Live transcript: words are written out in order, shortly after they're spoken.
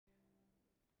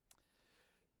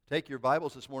Take your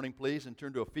Bibles this morning, please, and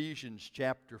turn to Ephesians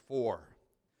chapter 4.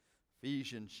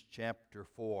 Ephesians chapter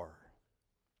 4.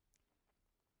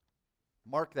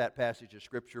 Mark that passage of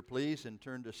Scripture, please, and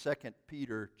turn to 2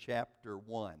 Peter chapter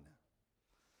 1.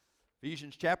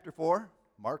 Ephesians chapter 4,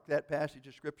 mark that passage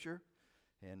of Scripture,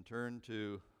 and turn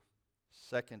to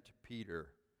 2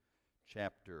 Peter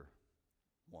chapter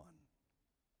 1.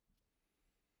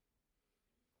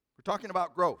 We're talking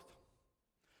about growth.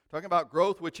 Talking about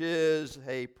growth, which is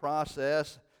a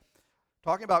process.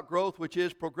 Talking about growth, which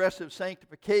is progressive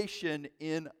sanctification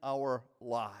in our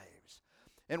lives.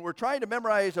 And we're trying to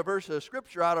memorize a verse of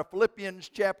Scripture out of Philippians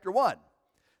chapter 1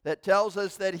 that tells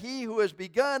us that he who has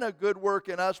begun a good work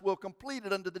in us will complete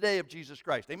it unto the day of Jesus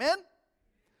Christ. Amen?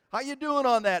 How you doing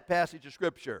on that passage of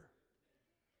Scripture?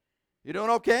 You doing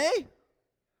okay?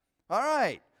 All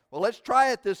right. Well, let's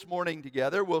try it this morning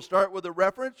together. We'll start with a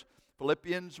reference.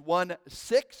 Philippians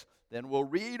 1:6. Then we'll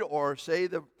read or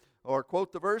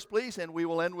quote the verse, please, and we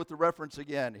will end with the reference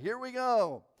again. Here we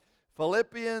go.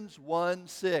 Philippians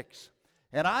 1:6.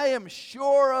 And I am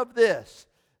sure of this,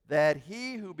 that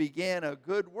he who began a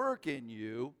good work in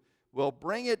you will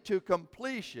bring it to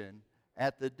completion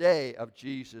at the day of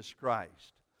Jesus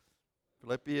Christ.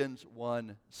 Philippians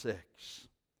 1:6.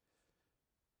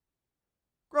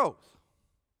 Growth.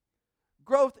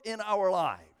 Growth in our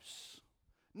lives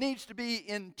needs to be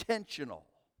intentional.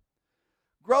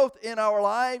 Growth in our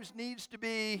lives needs to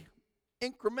be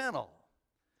incremental.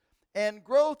 And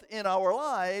growth in our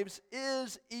lives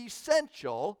is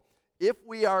essential if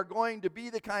we are going to be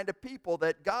the kind of people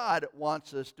that God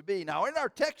wants us to be. Now, in our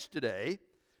text today,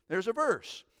 there's a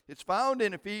verse. It's found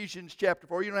in Ephesians chapter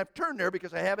 4. You don't have to turn there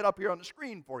because I have it up here on the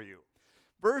screen for you.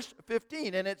 Verse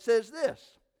 15, and it says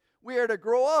this. We are to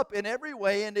grow up in every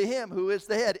way into him who is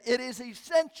the head. It is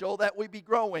essential that we be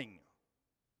growing.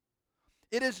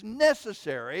 It is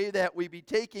necessary that we be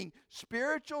taking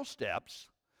spiritual steps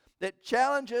that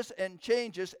challenge us and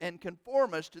change us and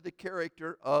conform us to the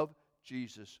character of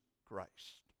Jesus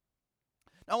Christ.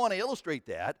 Now I want to illustrate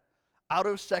that out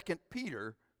of 2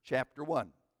 Peter chapter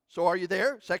 1. So are you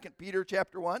there? 2 Peter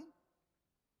chapter 1.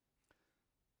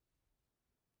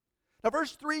 Now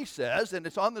verse 3 says, and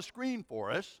it's on the screen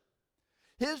for us,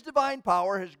 his divine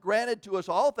power has granted to us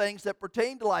all things that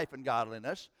pertain to life and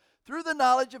godliness through the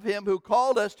knowledge of him who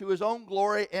called us to his own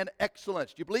glory and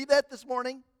excellence. Do you believe that this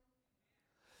morning?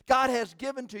 God has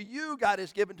given to you, God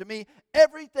has given to me,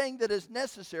 everything that is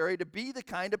necessary to be the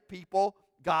kind of people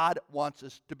God wants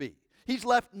us to be. He's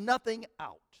left nothing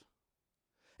out.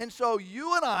 And so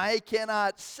you and I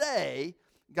cannot say,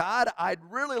 God, I'd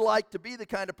really like to be the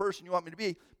kind of person you want me to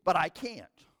be, but I can't.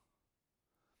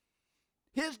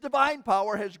 His divine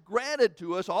power has granted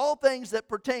to us all things that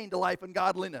pertain to life and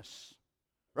godliness.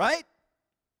 Right?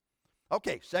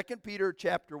 Okay, 2 Peter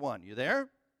chapter 1. You there?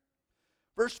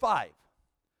 Verse 5.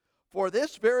 For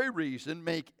this very reason,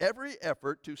 make every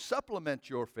effort to supplement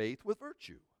your faith with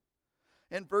virtue,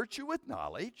 and virtue with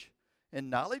knowledge, and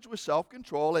knowledge with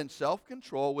self-control, and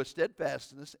self-control with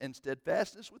steadfastness, and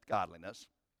steadfastness with godliness,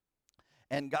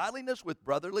 and godliness with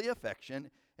brotherly affection,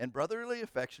 and brotherly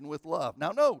affection with love.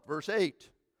 Now note, verse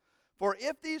 8. For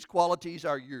if these qualities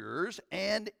are yours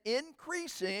and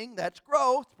increasing, that's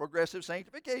growth, progressive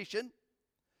sanctification,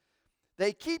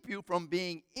 they keep you from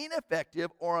being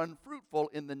ineffective or unfruitful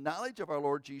in the knowledge of our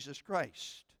Lord Jesus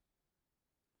Christ.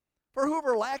 For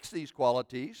whoever lacks these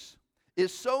qualities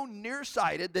is so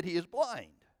nearsighted that he is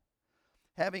blind,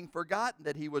 having forgotten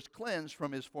that he was cleansed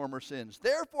from his former sins.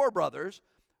 Therefore, brothers,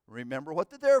 remember what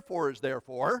the therefore is there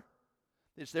for.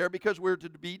 It's there because we're to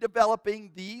be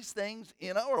developing these things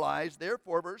in our lives.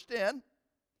 Therefore, verse 10,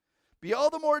 be all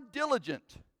the more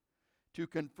diligent to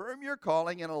confirm your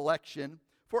calling and election,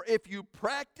 for if you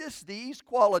practice these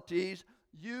qualities,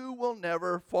 you will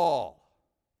never fall.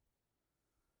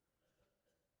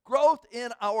 Growth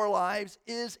in our lives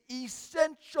is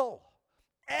essential.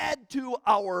 Add to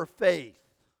our faith.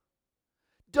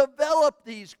 Develop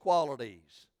these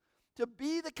qualities to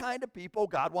be the kind of people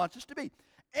God wants us to be.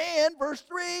 And verse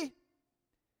 3,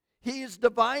 his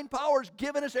divine power has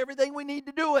given us everything we need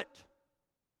to do it.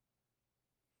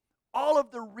 All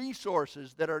of the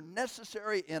resources that are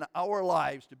necessary in our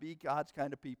lives to be God's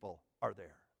kind of people are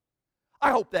there.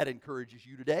 I hope that encourages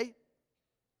you today.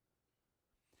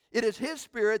 It is his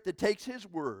Spirit that takes his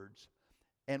words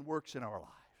and works in our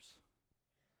lives.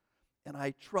 And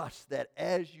I trust that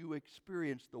as you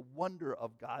experience the wonder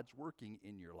of God's working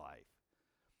in your life,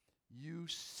 you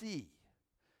see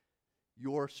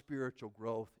your spiritual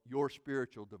growth, your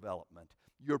spiritual development,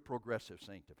 your progressive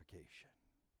sanctification.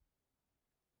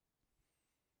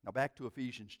 Now back to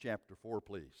Ephesians chapter 4,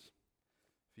 please.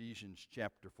 Ephesians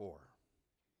chapter 4.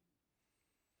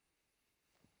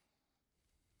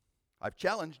 I've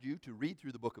challenged you to read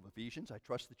through the book of Ephesians. I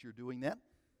trust that you're doing that.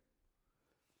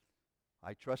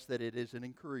 I trust that it is an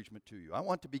encouragement to you. I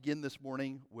want to begin this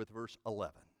morning with verse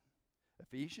 11.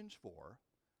 Ephesians 4,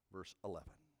 verse 11.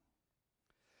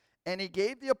 And he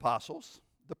gave the apostles,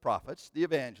 the prophets, the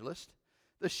evangelists,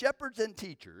 the shepherds and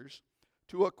teachers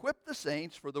to equip the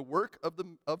saints for the work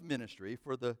of ministry,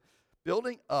 for the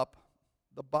building up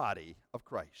the body of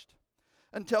Christ,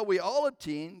 until we all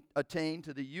attain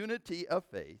to the unity of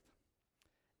faith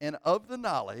and of the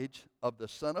knowledge of the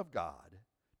Son of God,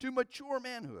 to mature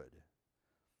manhood,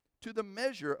 to the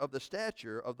measure of the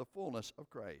stature of the fullness of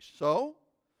Christ, so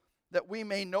that we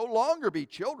may no longer be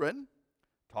children,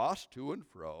 tossed to and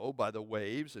fro by the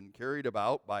waves and carried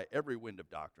about by every wind of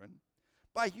doctrine,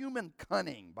 by human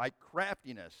cunning, by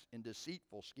craftiness in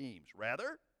deceitful schemes.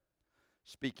 Rather,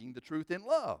 speaking the truth in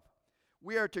love,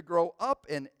 we are to grow up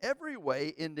in every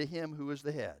way into him who is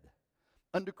the head,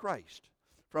 unto Christ,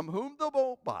 from whom the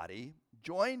whole body,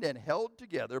 joined and held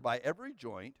together by every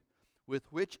joint with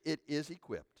which it is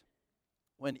equipped,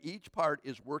 when each part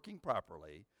is working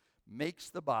properly, makes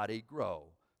the body grow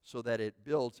so that it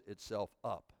builds itself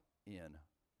up in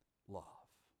love.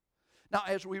 Now,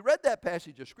 as we read that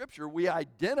passage of Scripture, we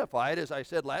identified, as I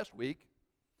said last week,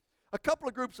 a couple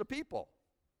of groups of people.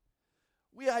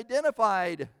 We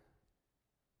identified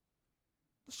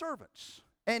the servants,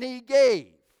 and he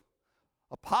gave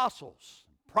apostles,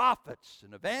 prophets,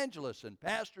 and evangelists, and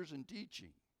pastors and teaching.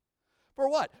 For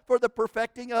what? For the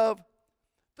perfecting of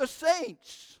the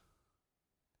saints.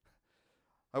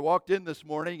 I walked in this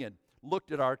morning and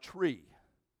looked at our tree,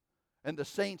 and the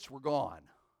saints were gone.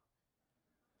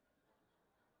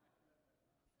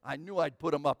 I knew I'd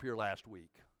put them up here last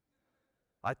week.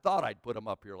 I thought I'd put them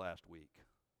up here last week.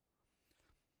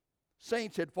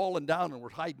 Saints had fallen down and were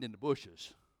hiding in the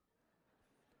bushes.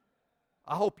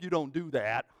 I hope you don't do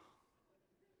that.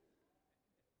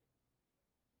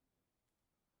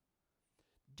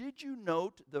 Did you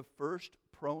note the first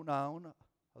pronoun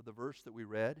of the verse that we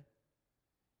read?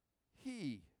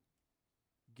 He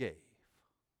gave.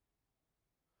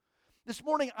 This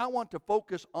morning, I want to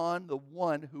focus on the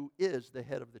one who is the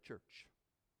head of the church,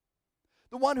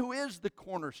 the one who is the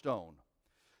cornerstone,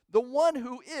 the one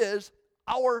who is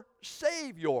our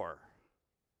Savior.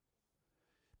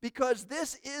 Because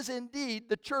this is indeed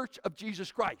the church of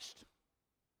Jesus Christ.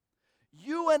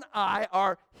 You and I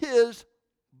are his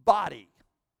body.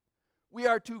 We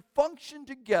are to function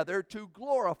together to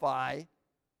glorify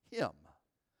him.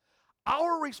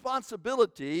 Our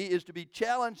responsibility is to be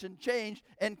challenged and changed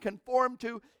and conform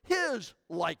to his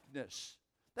likeness.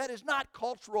 That is not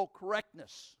cultural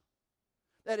correctness.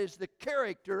 That is the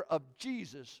character of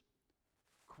Jesus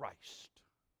Christ.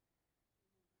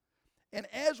 And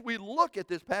as we look at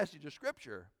this passage of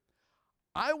Scripture,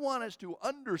 I want us to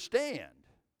understand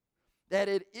that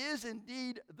it is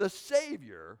indeed the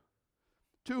Savior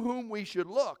to whom we should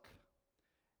look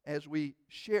as we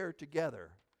share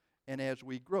together and as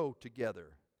we grow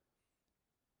together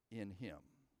in him.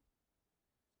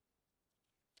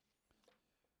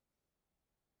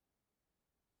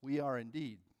 We are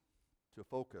indeed to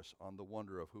focus on the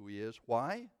wonder of who he is.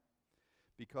 Why?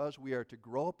 Because we are to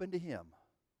grow up into him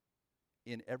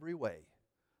in every way.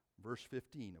 Verse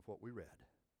 15 of what we read.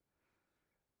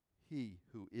 He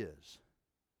who is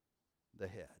the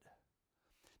head.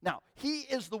 Now, he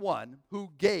is the one who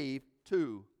gave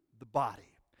to the body.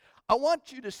 I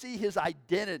want you to see his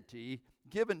identity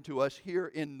given to us here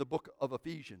in the book of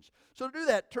Ephesians. So to do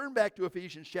that, turn back to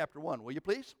Ephesians chapter 1, will you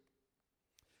please?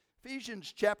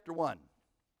 Ephesians chapter 1,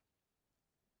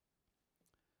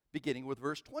 beginning with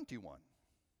verse 21.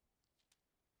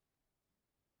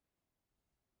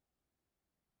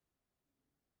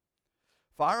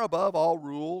 Far above all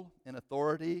rule and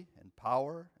authority and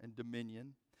power and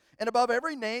dominion, and above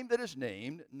every name that is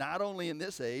named, not only in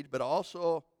this age, but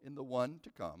also in the one to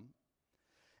come.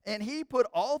 And he put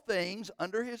all things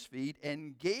under his feet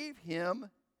and gave him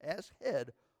as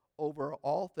head over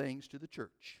all things to the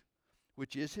church,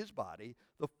 which is his body,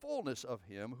 the fullness of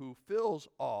him who fills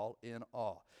all in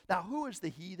all. Now, who is the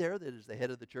he there that is the head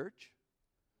of the church?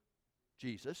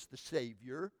 Jesus, the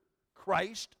Savior,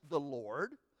 Christ, the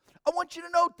Lord. I want you to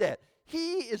note that.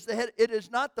 He is the head. It is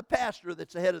not the pastor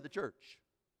that's the head of the church.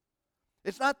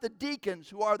 It's not the deacons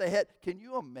who are the head. Can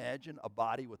you imagine a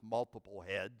body with multiple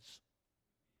heads?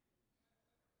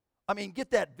 I mean,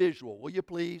 get that visual, will you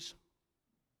please?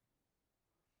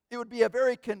 It would be a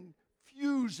very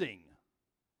confusing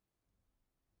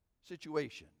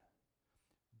situation.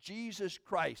 Jesus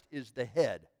Christ is the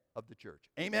head of the church.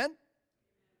 Amen?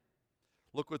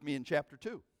 Look with me in chapter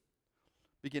 2,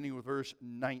 beginning with verse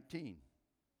 19.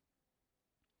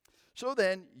 So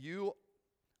then, you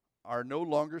are no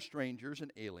longer strangers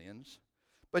and aliens,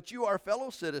 but you are fellow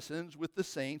citizens with the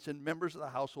saints and members of the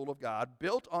household of God,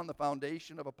 built on the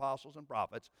foundation of apostles and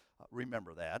prophets.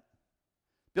 Remember that.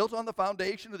 Built on the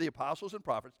foundation of the apostles and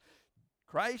prophets,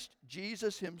 Christ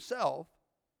Jesus himself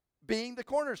being the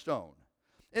cornerstone,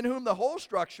 in whom the whole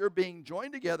structure, being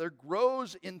joined together,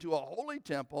 grows into a holy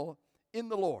temple in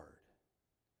the Lord.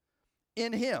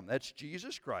 In him, that's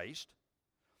Jesus Christ,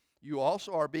 you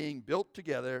also are being built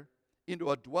together into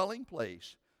a dwelling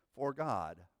place for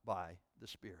God by the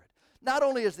Spirit. Not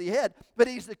only is the head, but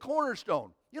he's the cornerstone.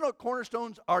 You know what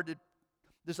cornerstones are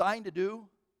designed to do?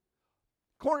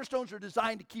 Cornerstones are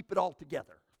designed to keep it all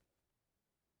together.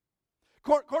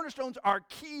 Cornerstones are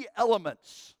key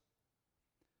elements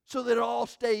so that it all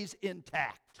stays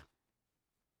intact.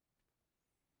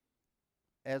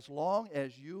 As long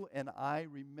as you and I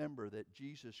remember that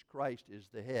Jesus Christ is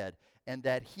the head and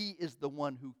that he is the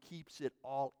one who keeps it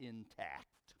all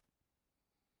intact,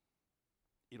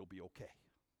 it'll be okay.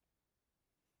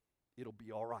 It'll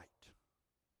be all right.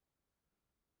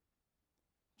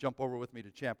 Jump over with me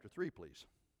to chapter 3, please.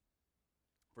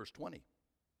 Verse 20.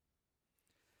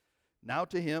 Now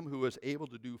to him who is able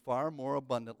to do far more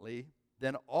abundantly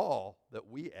than all that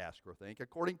we ask or think,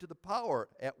 according to the power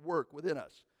at work within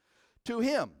us. To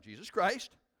him, Jesus Christ,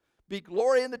 be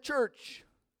glory in the church,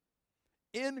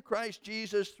 in Christ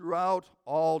Jesus throughout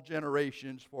all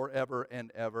generations, forever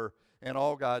and ever. And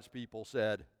all God's people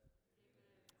said,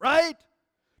 right?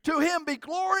 To him be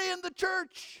glory in the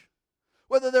church.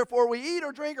 Whether therefore we eat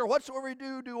or drink or whatsoever we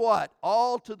do what?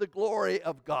 All to the glory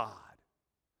of God.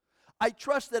 I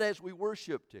trust that as we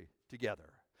worship together,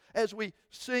 as we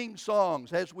sing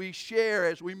songs, as we share,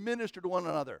 as we minister to one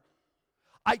another,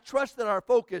 I trust that our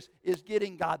focus is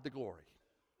getting God the glory.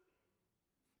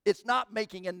 It's not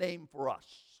making a name for us.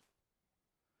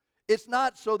 It's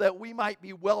not so that we might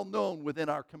be well known within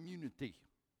our community.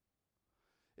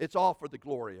 It's all for the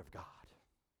glory of God.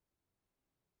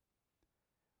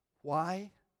 Why?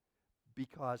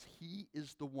 Because he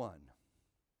is the one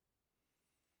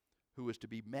who is to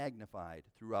be magnified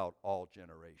throughout all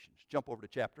generations. Jump over to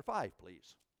chapter 5,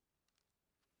 please.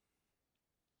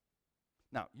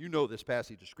 Now, you know this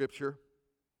passage of Scripture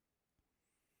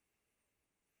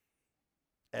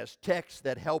as text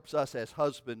that helps us as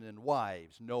husband and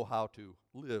wives know how to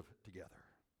live together.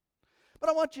 But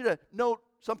I want you to note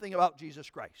something about Jesus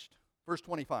Christ. Verse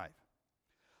 25.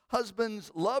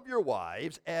 Husbands, love your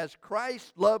wives as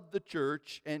Christ loved the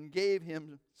church and gave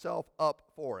himself up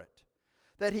for it,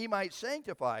 that he might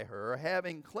sanctify her,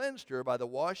 having cleansed her by the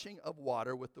washing of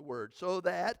water with the word, so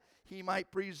that he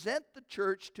might present the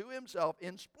church to himself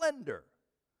in splendor,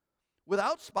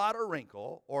 without spot or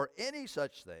wrinkle or any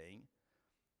such thing,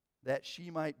 that she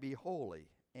might be holy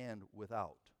and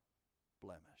without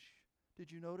blemish.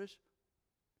 Did you notice?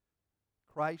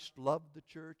 Christ loved the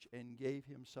church and gave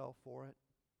himself for it.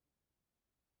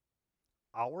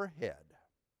 Our head,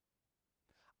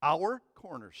 our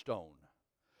cornerstone,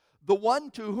 the one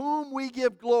to whom we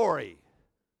give glory,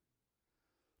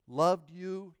 loved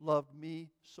you, loved me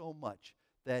so much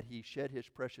that he shed his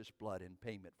precious blood in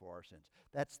payment for our sins.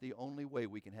 That's the only way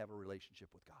we can have a relationship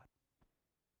with God.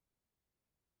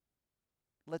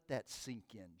 Let that sink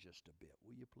in just a bit,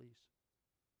 will you please?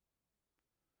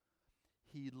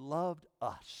 He loved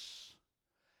us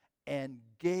and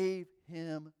gave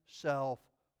himself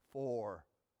for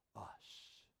us.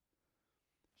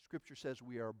 Scripture says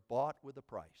we are bought with a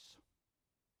price.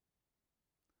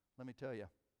 Let me tell you,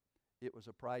 it was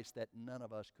a price that none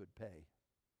of us could pay.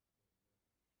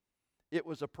 It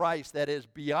was a price that is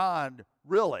beyond,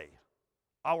 really,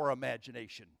 our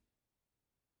imagination.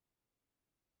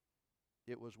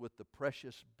 It was with the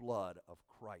precious blood of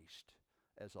Christ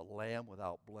as a lamb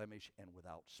without blemish and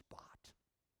without spot.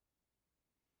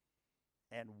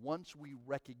 And once we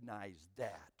recognize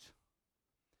that,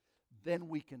 then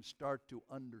we can start to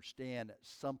understand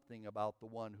something about the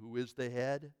one who is the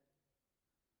head,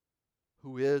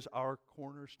 who is our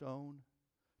cornerstone,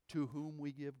 to whom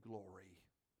we give glory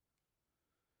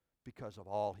because of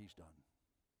all he's done.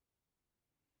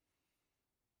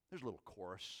 There's a little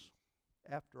chorus.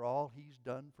 After all he's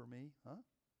done for me, huh?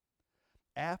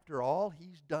 After all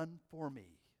he's done for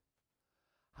me,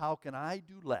 how can I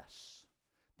do less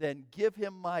than give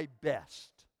him my best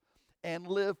and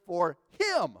live for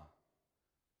him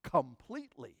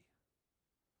completely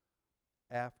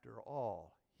after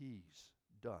all he's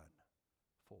done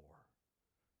for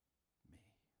me?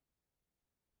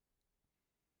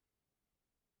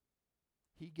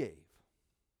 He gave.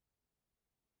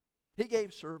 He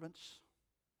gave servants.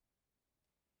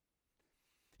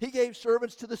 He gave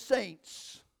servants to the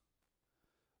saints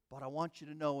But I want you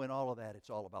to know in all of that, it's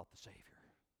all about the Savior.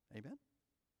 Amen?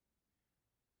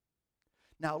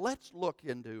 Now let's look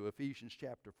into Ephesians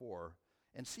chapter 4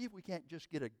 and see if we can't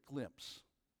just get a glimpse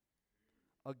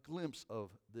of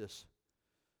this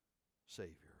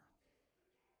Savior.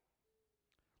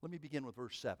 Let me begin with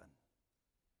verse 7.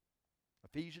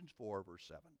 Ephesians 4, verse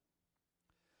 7.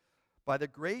 By the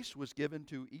grace was given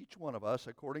to each one of us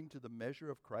according to the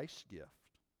measure of Christ's gift.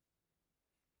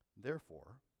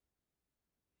 Therefore,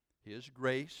 His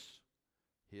grace,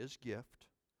 His gift,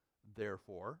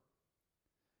 therefore,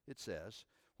 it says,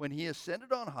 when He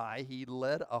ascended on high, He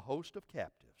led a host of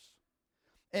captives,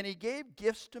 and He gave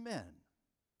gifts to men.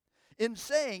 In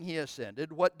saying He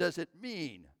ascended, what does it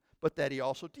mean? But that He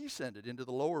also descended into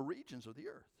the lower regions of the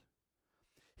earth.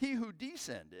 He who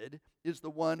descended is the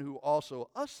one who also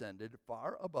ascended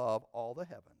far above all the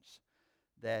heavens,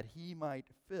 that He might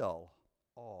fill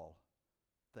all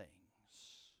things.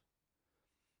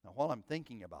 Now, while I'm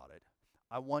thinking about it,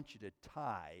 I want you to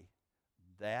tie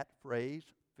that phrase,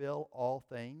 fill all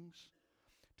things,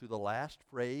 to the last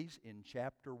phrase in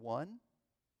chapter 1,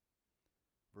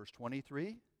 verse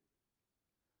 23,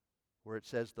 where it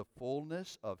says, the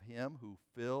fullness of Him who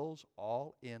fills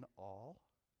all in all.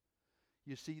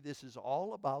 You see, this is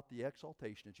all about the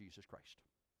exaltation of Jesus Christ.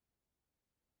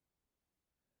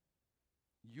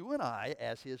 You and I,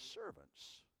 as His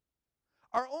servants,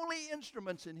 are only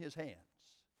instruments in His hands.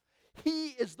 He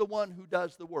is the one who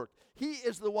does the work. He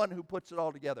is the one who puts it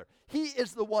all together. He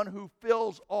is the one who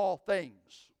fills all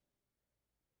things.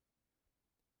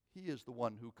 He is the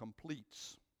one who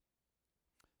completes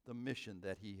the mission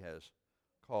that He has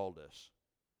called us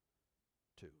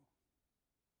to.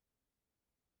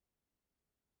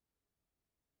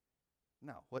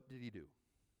 Now, what did He do?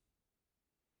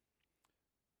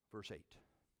 Verse 8.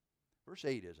 Verse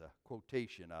 8 is a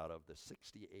quotation out of the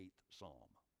 68th Psalm.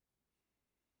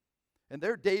 And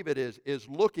there David is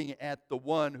looking at the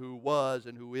one who was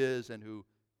and who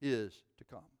is to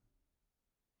come.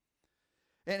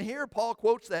 And here Paul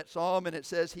quotes that psalm, and it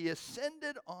says, He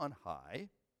ascended on high,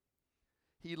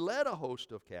 He led a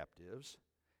host of captives,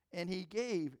 and He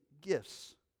gave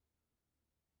gifts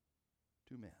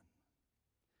to men.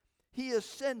 He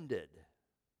ascended.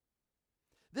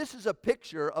 This is a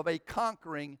picture of a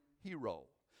conquering hero,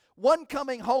 one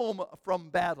coming home from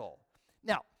battle.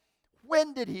 Now,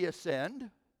 when did He ascend?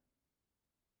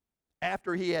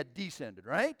 After He had descended,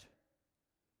 right?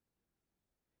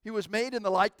 He was made in the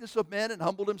likeness of men and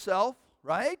humbled Himself,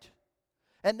 right?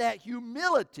 And that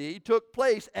humility took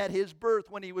place at His birth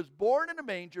when He was born in a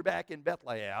manger back in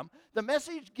Bethlehem. The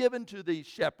message given to these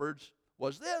shepherds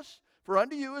was this: for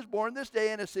unto you is born this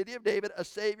day in the city of David a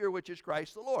Savior, which is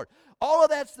Christ the Lord. All of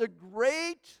that's the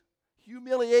great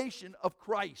humiliation of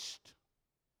Christ.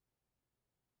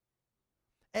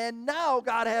 And now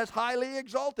God has highly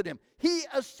exalted Him. He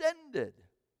ascended.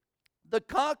 The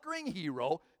conquering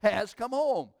hero has come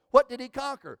home. What did He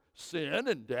conquer? Sin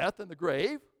and death and the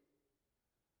grave.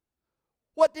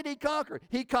 What did He conquer?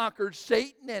 He conquered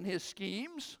Satan and his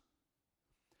schemes.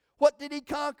 What did He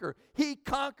conquer? He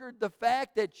conquered the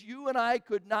fact that you and I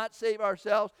could not save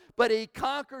ourselves, but He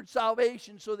conquered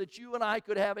salvation so that you and I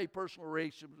could have a personal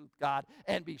relationship with God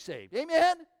and be saved.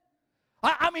 Amen?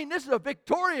 I mean, this is a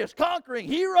victorious, conquering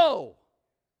hero.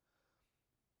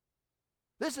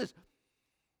 This is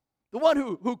the one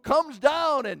who comes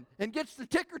down and gets the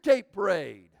ticker tape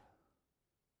parade.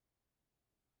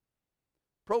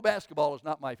 Pro basketball is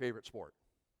not my favorite sport.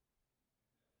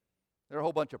 There are a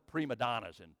whole bunch of prima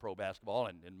donnas in pro basketball,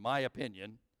 and in my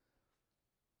opinion,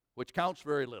 which counts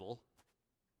very little,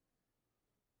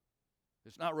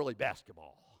 it's not really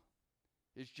basketball.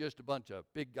 It's just a bunch of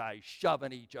big guys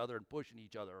shoving each other and pushing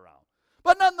each other around.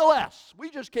 But nonetheless, we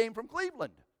just came from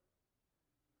Cleveland.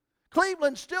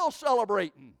 Cleveland's still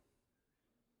celebrating.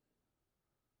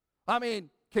 I mean,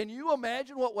 can you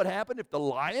imagine what would happen if the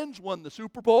Lions won the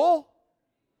Super Bowl?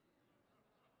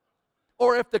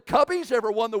 Or if the Cubbies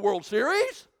ever won the World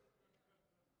Series?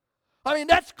 I mean,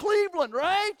 that's Cleveland,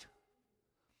 right?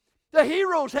 The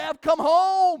heroes have come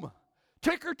home.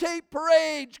 Ticker tape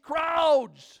parades,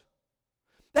 crowds.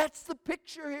 That's the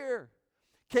picture here.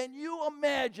 Can you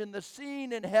imagine the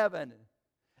scene in heaven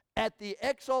at the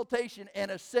exaltation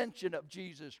and ascension of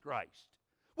Jesus Christ?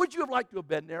 Would you have liked to have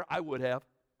been there? I would have.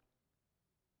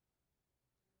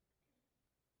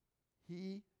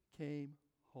 He came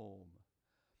home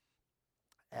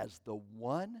as the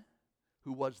one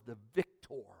who was the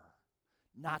victor,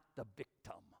 not the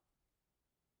victim.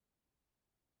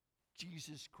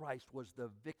 Jesus Christ was the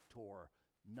victor,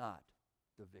 not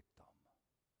the victim.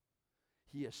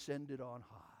 He ascended on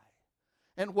high.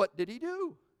 And what did He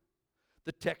do?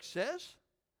 The text says,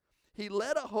 He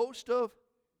led a host of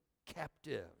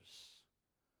captives.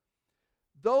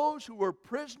 Those who were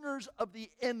prisoners of the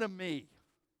enemy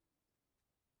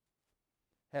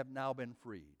have now been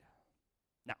freed.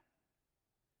 Now,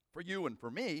 for you and for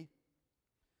me,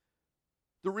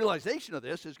 the realization of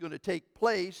this is going to take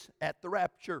place at the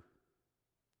rapture.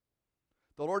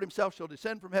 The Lord himself shall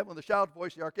descend from heaven with a shout,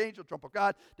 voice of the archangel, trump of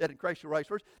God, dead in Christ shall rise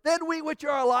first. Then we which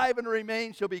are alive and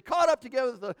remain shall be caught up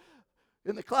together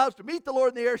in the clouds to meet the Lord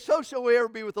in the air. So shall we ever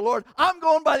be with the Lord. I'm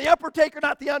going by the upper taker,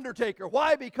 not the undertaker.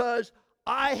 Why? Because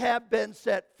I have been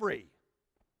set free.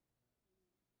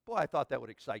 Boy, I thought that would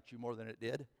excite you more than it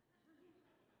did.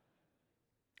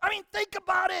 I mean, think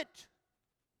about it.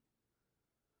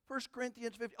 1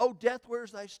 Corinthians 15. Oh, death,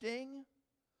 where's thy sting?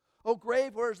 Oh,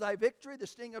 grave, where's thy victory? The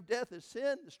sting of death is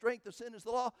sin. The strength of sin is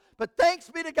the law. But thanks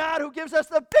be to God who gives us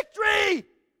the victory.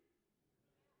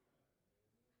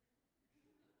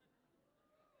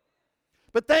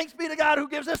 But thanks be to God who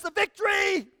gives us the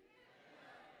victory.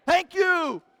 Thank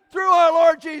you. Through our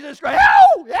Lord Jesus Christ.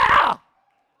 Oh, yeah.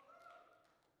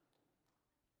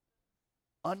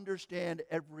 Understand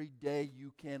every day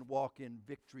you can walk in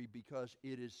victory because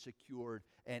it is secured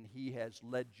and he has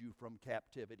led you from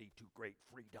captivity to great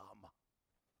freedom.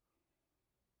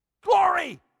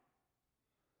 Glory!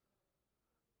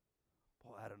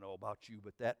 Boy, I don't know about you,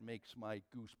 but that makes my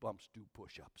goosebumps do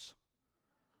push-ups.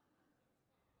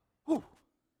 Whew.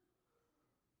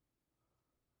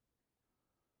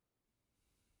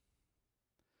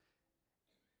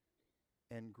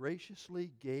 And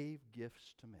graciously gave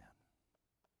gifts to men.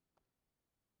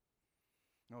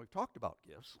 Now, we've talked about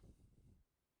gifts.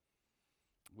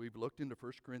 We've looked into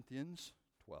 1 Corinthians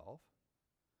 12.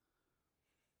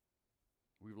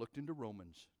 We've looked into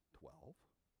Romans 12.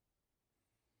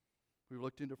 We've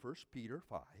looked into 1 Peter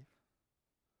 5.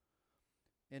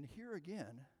 And here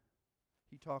again,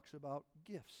 he talks about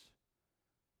gifts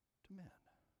to men.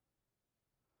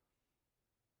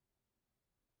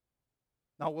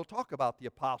 Now, we'll talk about the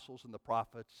apostles and the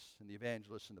prophets and the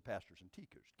evangelists and the pastors and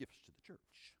teachers, gifts to the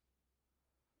church.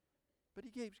 But he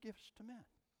gave gifts to men.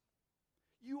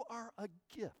 You are a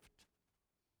gift.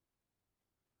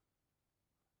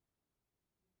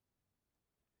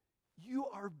 You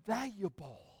are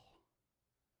valuable.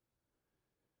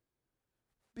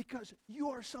 Because you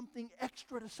are something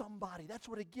extra to somebody. That's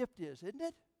what a gift is, isn't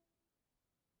it?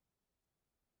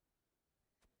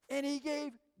 And he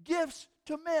gave gifts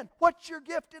to men. What's your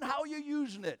gift and how are you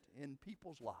using it in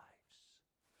people's lives?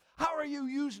 How are you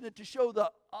using it to show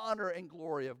the honor and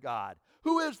glory of God?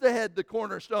 Who is the head, the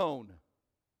cornerstone?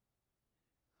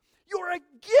 You're a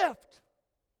gift.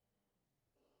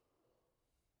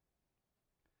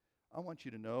 I want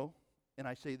you to know, and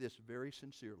I say this very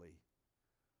sincerely,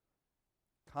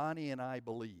 Connie and I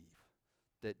believe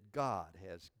that God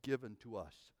has given to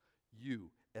us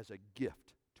you as a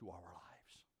gift to our lives.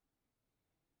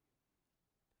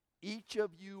 Each of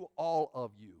you, all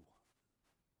of you.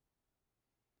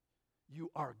 You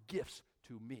are gifts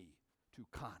to me, to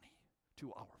Connie,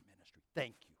 to our ministry.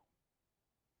 Thank you.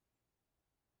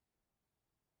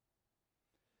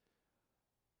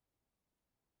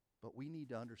 But we need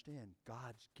to understand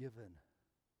God's given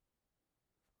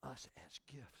us as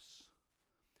gifts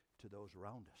to those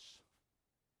around us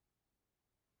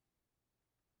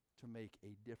to make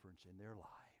a difference in their lives.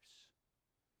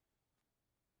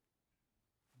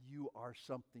 You are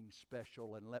something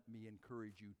special, and let me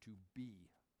encourage you to be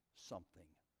something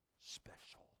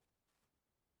special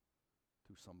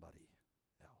to somebody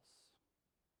else.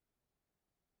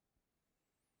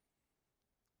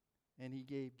 And he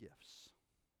gave gifts.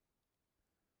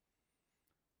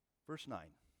 Verse 9.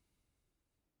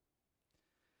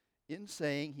 In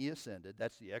saying he ascended,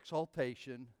 that's the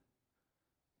exaltation,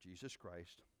 Jesus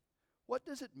Christ. What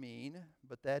does it mean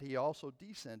but that he also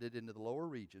descended into the lower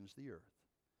regions, the earth?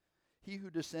 He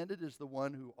who descended is the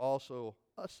one who also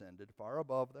ascended far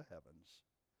above the heavens,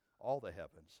 all the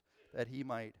heavens, that he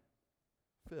might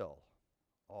fill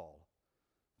all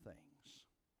things.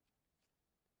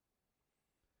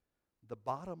 The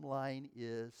bottom line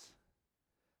is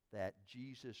that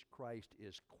Jesus Christ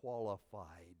is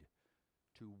qualified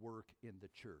to work in the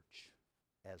church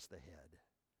as the head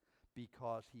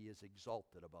because he is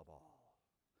exalted above all.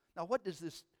 Now, what does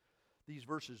these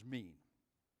verses mean?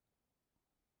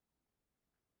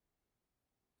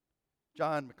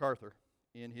 John MacArthur,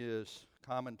 in his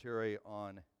commentary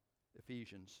on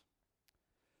Ephesians,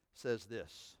 says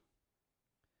this.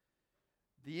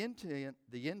 The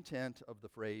intent of the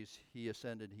phrase, he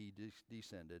ascended, he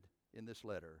descended, in this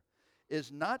letter,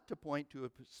 is not to point to a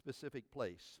specific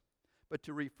place, but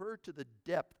to refer to the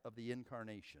depth of the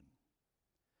incarnation.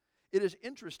 It is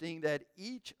interesting that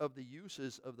each of the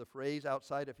uses of the phrase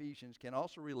outside Ephesians can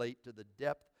also relate to the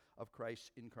depth of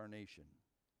Christ's incarnation.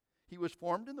 He was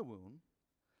formed in the womb,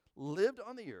 lived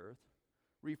on the earth,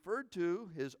 referred to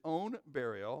his own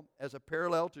burial as a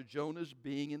parallel to Jonah's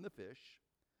being in the fish,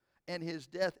 and his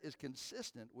death is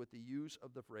consistent with the use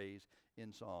of the phrase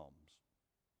in Psalms.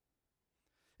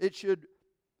 It should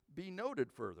be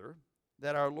noted further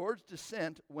that our Lord's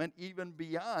descent went even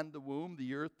beyond the womb,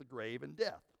 the earth, the grave, and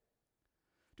death,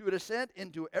 to a descent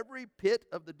into every pit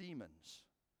of the demons.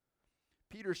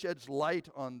 Peter sheds light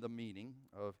on the meaning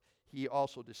of he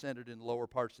also descended in the lower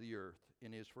parts of the earth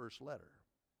in his first letter.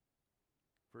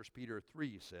 1 Peter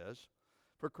 3 says,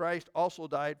 "For Christ also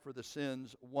died for the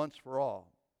sins once for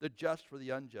all, the just for the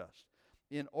unjust,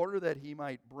 in order that he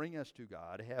might bring us to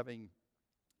God, having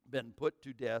been put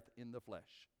to death in the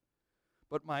flesh,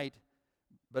 but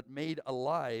made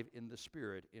alive in the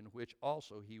Spirit, in which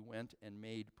also he went and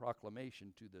made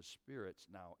proclamation to the spirits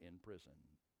now in prison."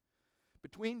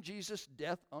 Between Jesus'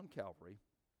 death on Calvary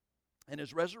and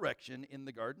his resurrection in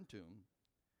the garden tomb,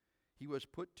 he was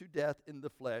put to death in the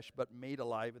flesh, but made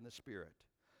alive in the Spirit.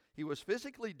 He was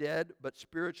physically dead, but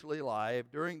spiritually alive.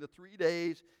 During the 3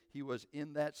 days he was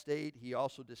in that state, he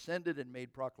also descended and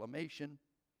made proclamation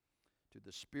to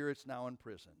the spirits now in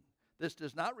prison. This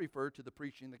does not refer to the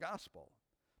preaching of the gospel,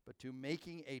 but to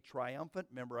making a triumphant,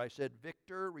 remember I said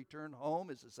victor, return home,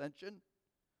 his ascension,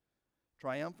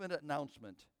 triumphant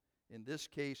announcement. In this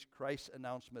case, Christ's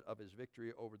announcement of his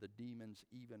victory over the demons,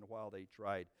 even while they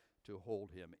tried to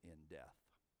hold him in death.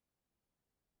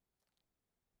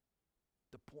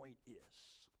 The point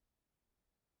is,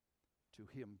 to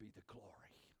him be the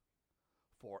glory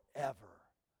forever.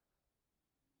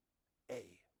 Amen.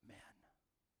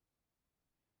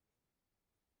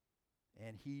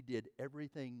 And he did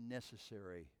everything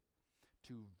necessary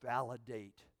to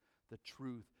validate the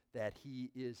truth that he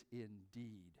is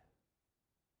indeed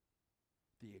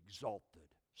the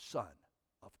exalted Son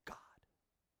of God.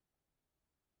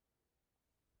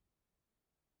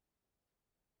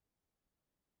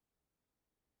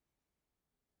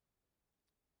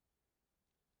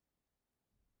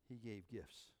 He gave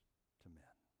gifts to men.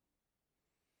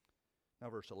 Now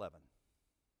verse 11.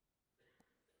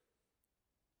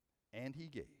 And he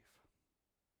gave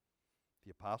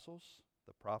the apostles,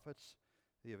 the prophets,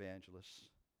 the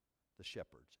evangelists, the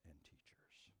shepherds, and teachers.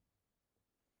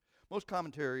 Most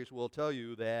commentaries will tell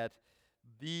you that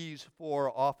these 4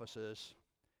 offices,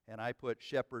 and I put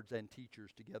shepherds and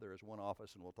teachers together as one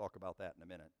office, and we'll talk about that in a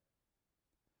minute,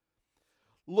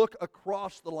 look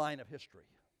across the line of history,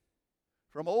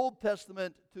 from Old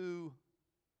Testament to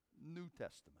New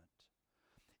Testament.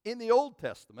 In the Old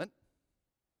Testament,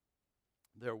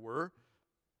 there were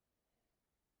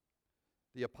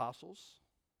the apostles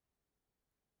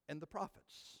and the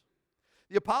prophets.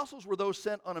 The apostles were those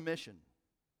sent on a mission.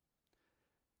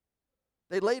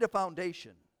 They laid a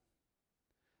foundation.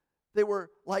 They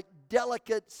were like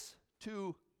delegates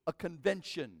to a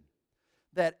convention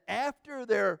that after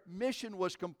their mission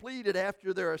was completed,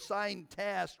 after their assigned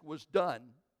task was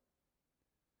done,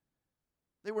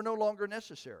 they were no longer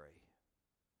necessary.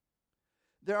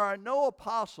 There are no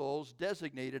apostles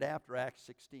designated after Acts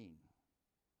 16.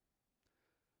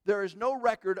 There is no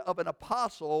record of an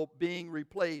apostle being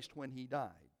replaced when he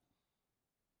died.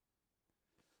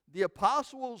 The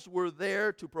apostles were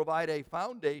there to provide a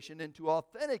foundation and to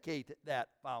authenticate that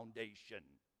foundation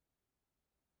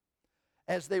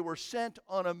as they were sent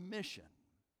on a mission.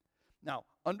 Now,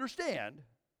 understand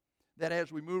that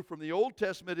as we move from the Old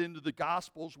Testament into the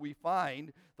Gospels, we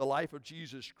find the life of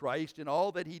Jesus Christ and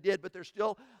all that he did, but they're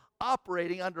still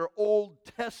operating under Old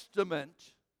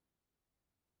Testament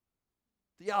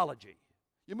theology.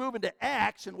 You move into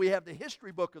Acts, and we have the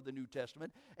history book of the New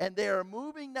Testament, and they are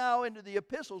moving now into the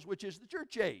epistles, which is the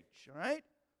church age, all right?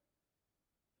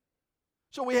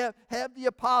 So we have the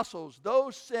apostles,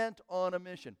 those sent on a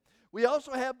mission. We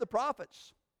also have the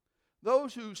prophets,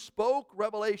 those who spoke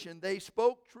revelation. They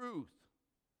spoke truth.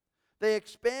 They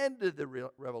expanded the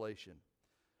revelation.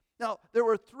 Now, there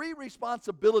were 3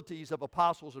 responsibilities of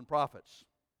apostles and prophets.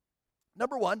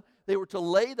 Number 1, they were to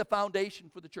lay the foundation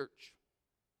for the church.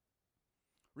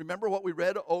 Remember what we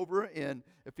read over in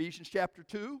Ephesians chapter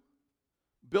 2?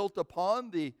 Built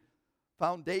upon the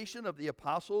foundation of the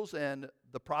apostles and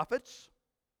the prophets.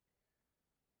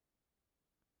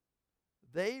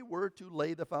 They were to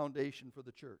lay the foundation for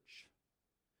the church.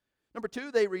 Number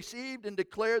 2, they received and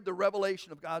declared the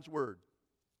revelation of God's word.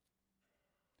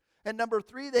 And number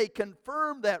 3, they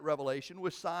confirmed that revelation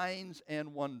with signs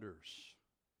and wonders.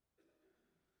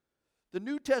 The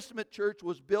New Testament church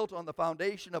was built on the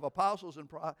foundation of apostles and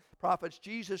prophets,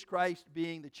 Jesus Christ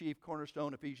being the chief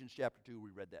cornerstone. Ephesians chapter 2, we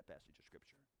read that passage of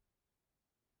Scripture.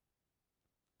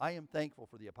 I am thankful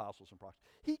for the apostles and prophets.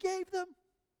 He gave them.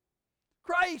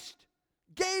 Christ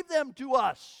gave them to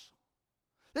us.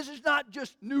 This is not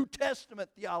just New Testament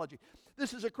theology.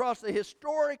 This is across the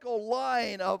historical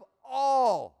line of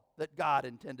all that God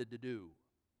intended to do.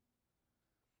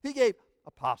 He gave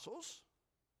apostles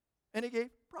and He gave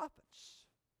prophets.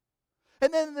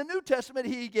 And then in the New Testament,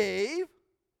 He gave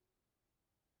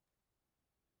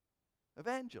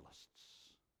evangelists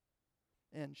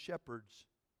and shepherds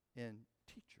and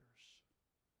teachers.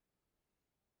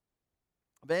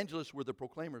 Evangelists were the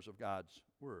proclaimers of God's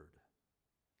word.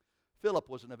 Philip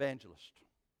was an evangelist.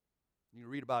 You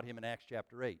read about him in Acts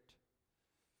chapter 8.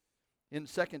 In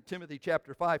 2 Timothy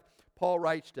chapter 5, Paul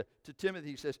writes to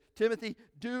Timothy, he says, Timothy,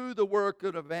 do the work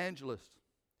of an evangelist.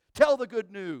 Tell the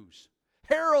good news.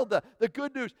 Herald the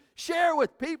good news. Share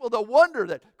with people the wonder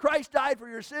that Christ died for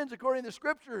your sins according to the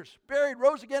Scriptures, buried,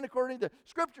 rose again according to the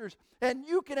Scriptures, and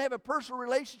you can have a personal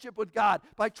relationship with God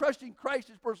by trusting Christ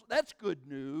as personal. That's good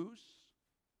news.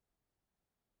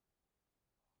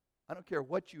 I don't care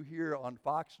what you hear on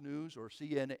Fox News or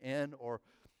CNN or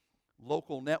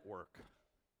local network.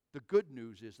 The good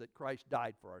news is that Christ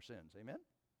died for our sins. Amen?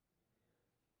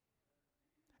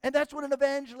 And that's what an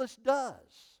evangelist does.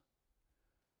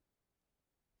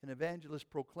 An evangelist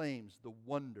proclaims the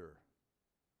wonder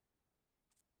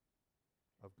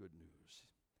of good news.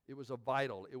 It was a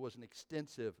vital, it was an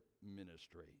extensive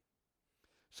ministry.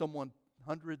 Some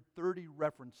 130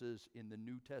 references in the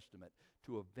New Testament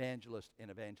to evangelist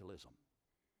and evangelism.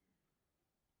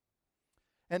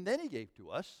 And then He gave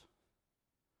to us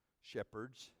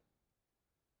shepherds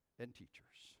and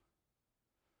teachers.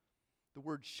 The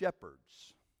word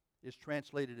shepherds is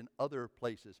translated in other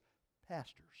places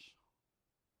pastors.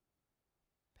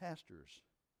 Pastors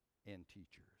and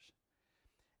teachers.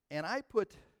 And I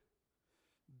put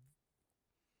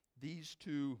these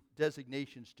two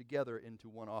designations together into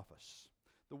one office.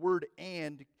 The word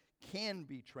 "and" can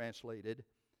be translated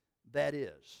 "that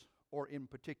is," or "in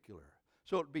particular."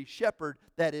 So it would be shepherd,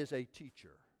 that is a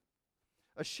teacher.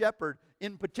 A shepherd,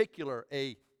 in particular,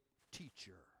 a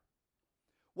teacher.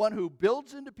 One who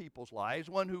builds into people's lives,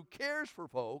 one who cares for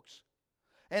folks,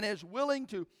 and is willing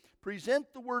to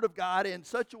present the Word of God in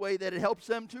such a way that it helps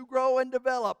them to grow and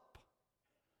develop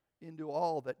into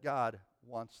all that God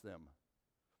wants them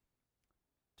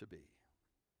to be.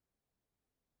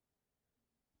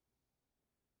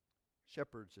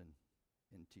 Shepherds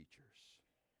and teachers.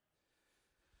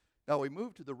 Now we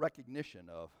move to the recognition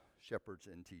of shepherds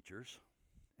and teachers.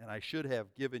 And I should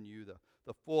have given you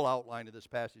the full outline of this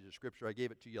passage of Scripture. I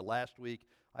gave it to you last week.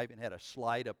 I even had a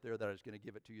slide up there that I was going to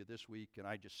give it to you this week, and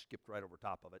I just skipped right over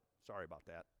top of it. Sorry about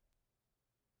that.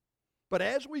 But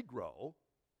as we grow,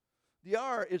 the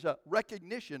R is a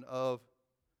recognition of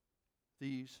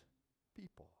these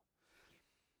people.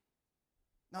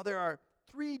 Now there are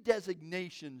 3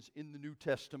 designations in the New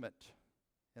Testament,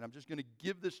 and I'm just going to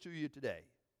give this to you today,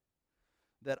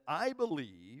 that I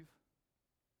believe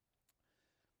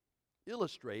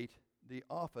illustrate the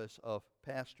office of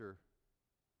pastor,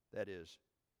 that is,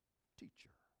 teacher.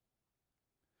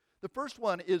 The first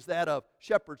one is that of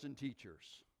shepherds and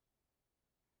teachers.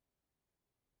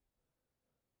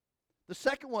 The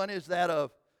second one is that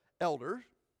of elders.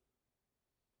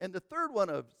 And the third one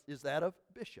is that of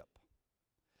bishop.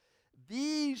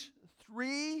 These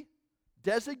 3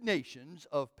 designations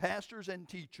of pastors and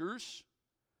teachers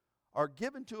are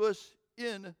given to us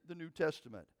in the New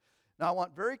Testament. Now, I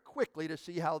want very quickly to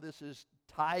see how this is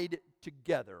tied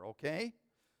together, okay?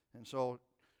 And so,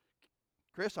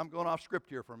 Chris, I'm going off script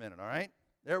here for a minute, all right?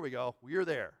 There we go. We're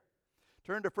there.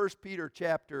 Turn to 1 Peter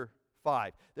chapter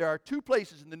 5. There are 2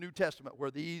 places in the New Testament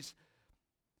where these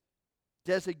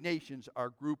designations are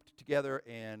grouped together,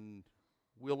 and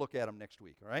we'll look at them next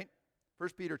week, all right? 1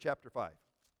 Peter chapter 5.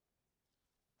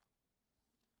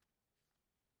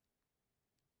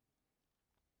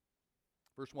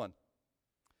 Verse 1.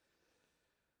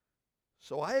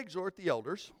 So I exhort the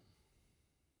elders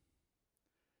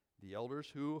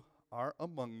who are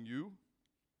among you,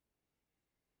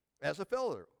 as a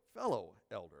fellow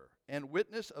elder and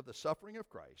witness of the suffering of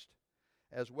Christ,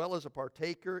 as well as a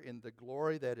partaker in the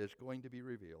glory that is going to be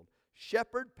revealed.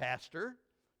 Shepherd, pastor,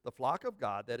 the flock of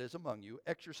God that is among you,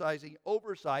 exercising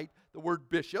oversight, the word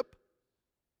bishop,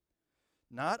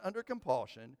 not under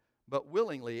compulsion, but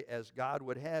willingly, as God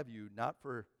would have you, not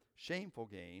for shameful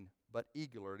gain, but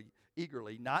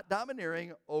eagerly, not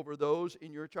domineering over those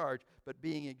in your charge, but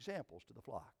being examples to the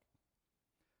flock.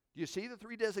 Do you see the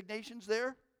 3 designations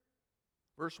there?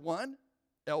 Verse 1,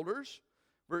 elders.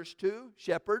 Verse 2,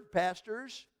 shepherd,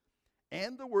 pastors,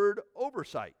 and the word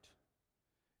oversight.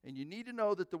 And you need to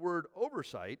know that the word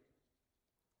oversight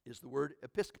is the word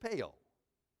episkopeo,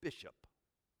 bishop.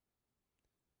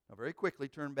 Now, very quickly,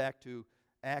 turn back to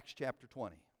Acts chapter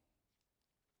 20.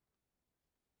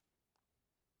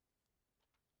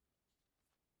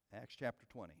 Acts chapter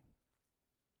 20.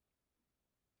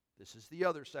 This is the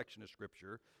other section of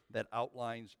Scripture that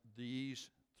outlines these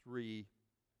three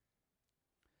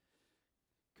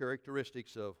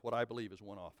characteristics of what I believe is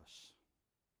one office.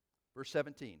 Verse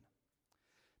 17.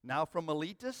 Now from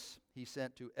Miletus he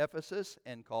sent to Ephesus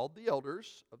and called the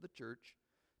elders of the church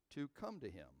to come to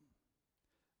him.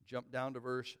 Jump down to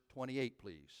verse 28,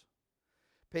 please.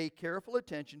 Pay careful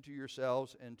attention to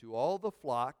yourselves and to all the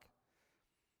flock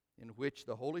in which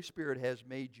the Holy Spirit has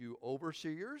made you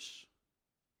overseers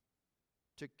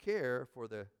to care for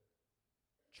the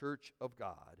church of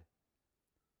God,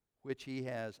 which he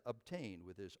has obtained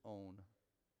with his own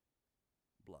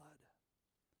blood.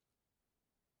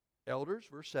 Elders,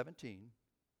 verse 17.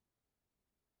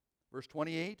 Verse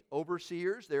 28,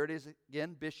 overseers, there it is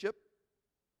again, bishop.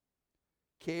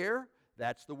 Care,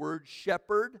 that's the word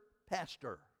shepherd,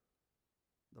 pastor,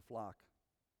 the flock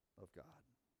of God.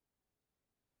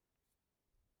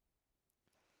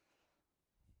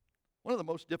 One of the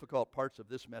most difficult parts of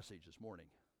this message this morning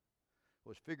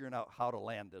was figuring out how to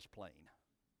land this plane.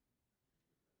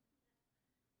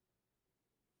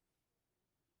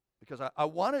 Because I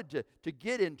wanted to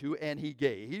get into, and he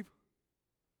gave,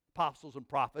 apostles and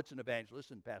prophets and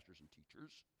evangelists and pastors and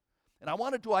teachers. And I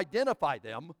wanted to identify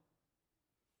them.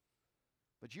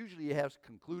 But usually you have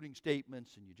concluding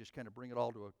statements and you just kind of bring it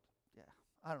all to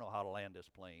I don't know how to land this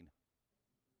plane.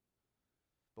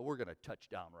 But we're going to touch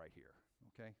down right here,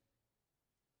 okay?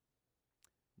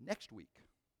 Next week,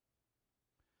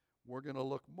 we're going to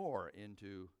look more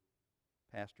into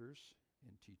pastors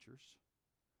and teachers.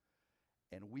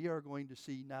 And we are going to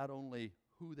see not only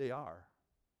who they are,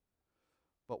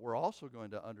 but we're also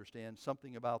going to understand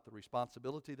something about the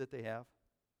responsibility that they have.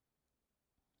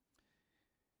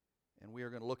 And we are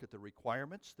going to look at the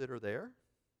requirements that are there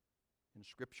in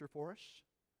Scripture for us.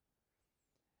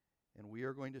 And we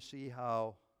are going to see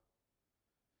how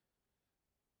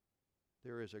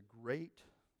there is a great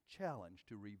challenge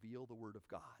to reveal the Word of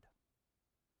God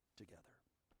together.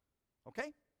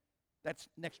 Okay? That's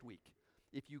next week.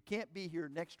 If you can't be here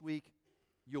next week,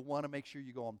 you'll want to make sure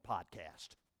you go on podcast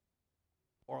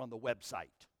or on the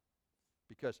website.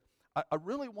 Because I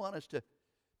really want us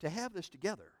to have this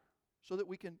together so that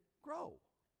we can grow.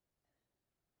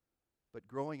 But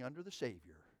growing under the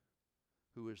Savior,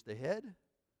 who is the head,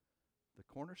 the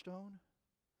cornerstone,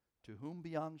 to whom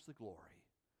belongs the glory,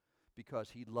 because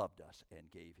he loved us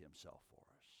and gave himself for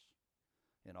us.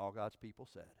 And all God's people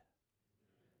said,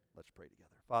 let's pray together.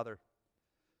 Father,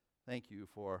 thank you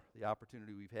for the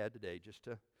opportunity we've had today just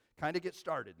to kind of get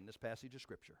started in this passage of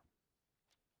Scripture.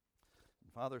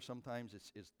 And Father, sometimes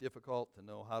it's difficult to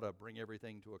know how to bring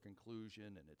everything to a conclusion,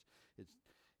 and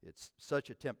it's such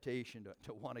a temptation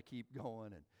to want to keep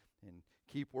going and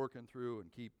keep working through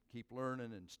and keep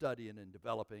learning and studying and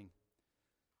developing.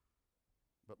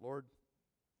 But Lord,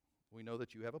 we know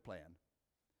that you have a plan,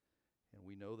 and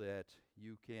we know that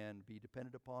you can be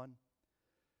depended upon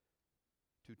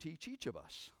to teach each of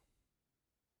us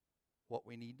what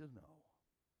we need to know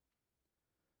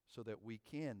so that we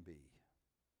can be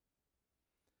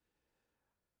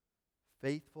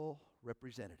faithful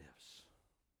representatives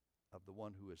of the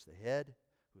one who is the head,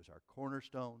 who is our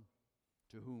cornerstone,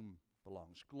 to whom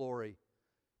belongs glory,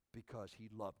 because he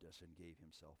loved us and gave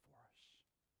himself for us.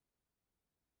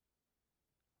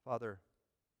 Father,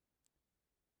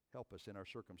 help us in our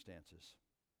circumstances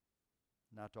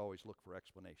not to always look for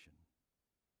explanation,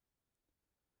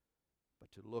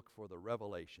 but to look for the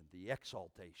revelation, the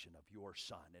exaltation of your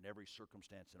Son in every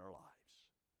circumstance in our lives.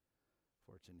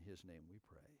 For it's in his name we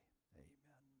pray.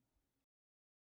 Amen.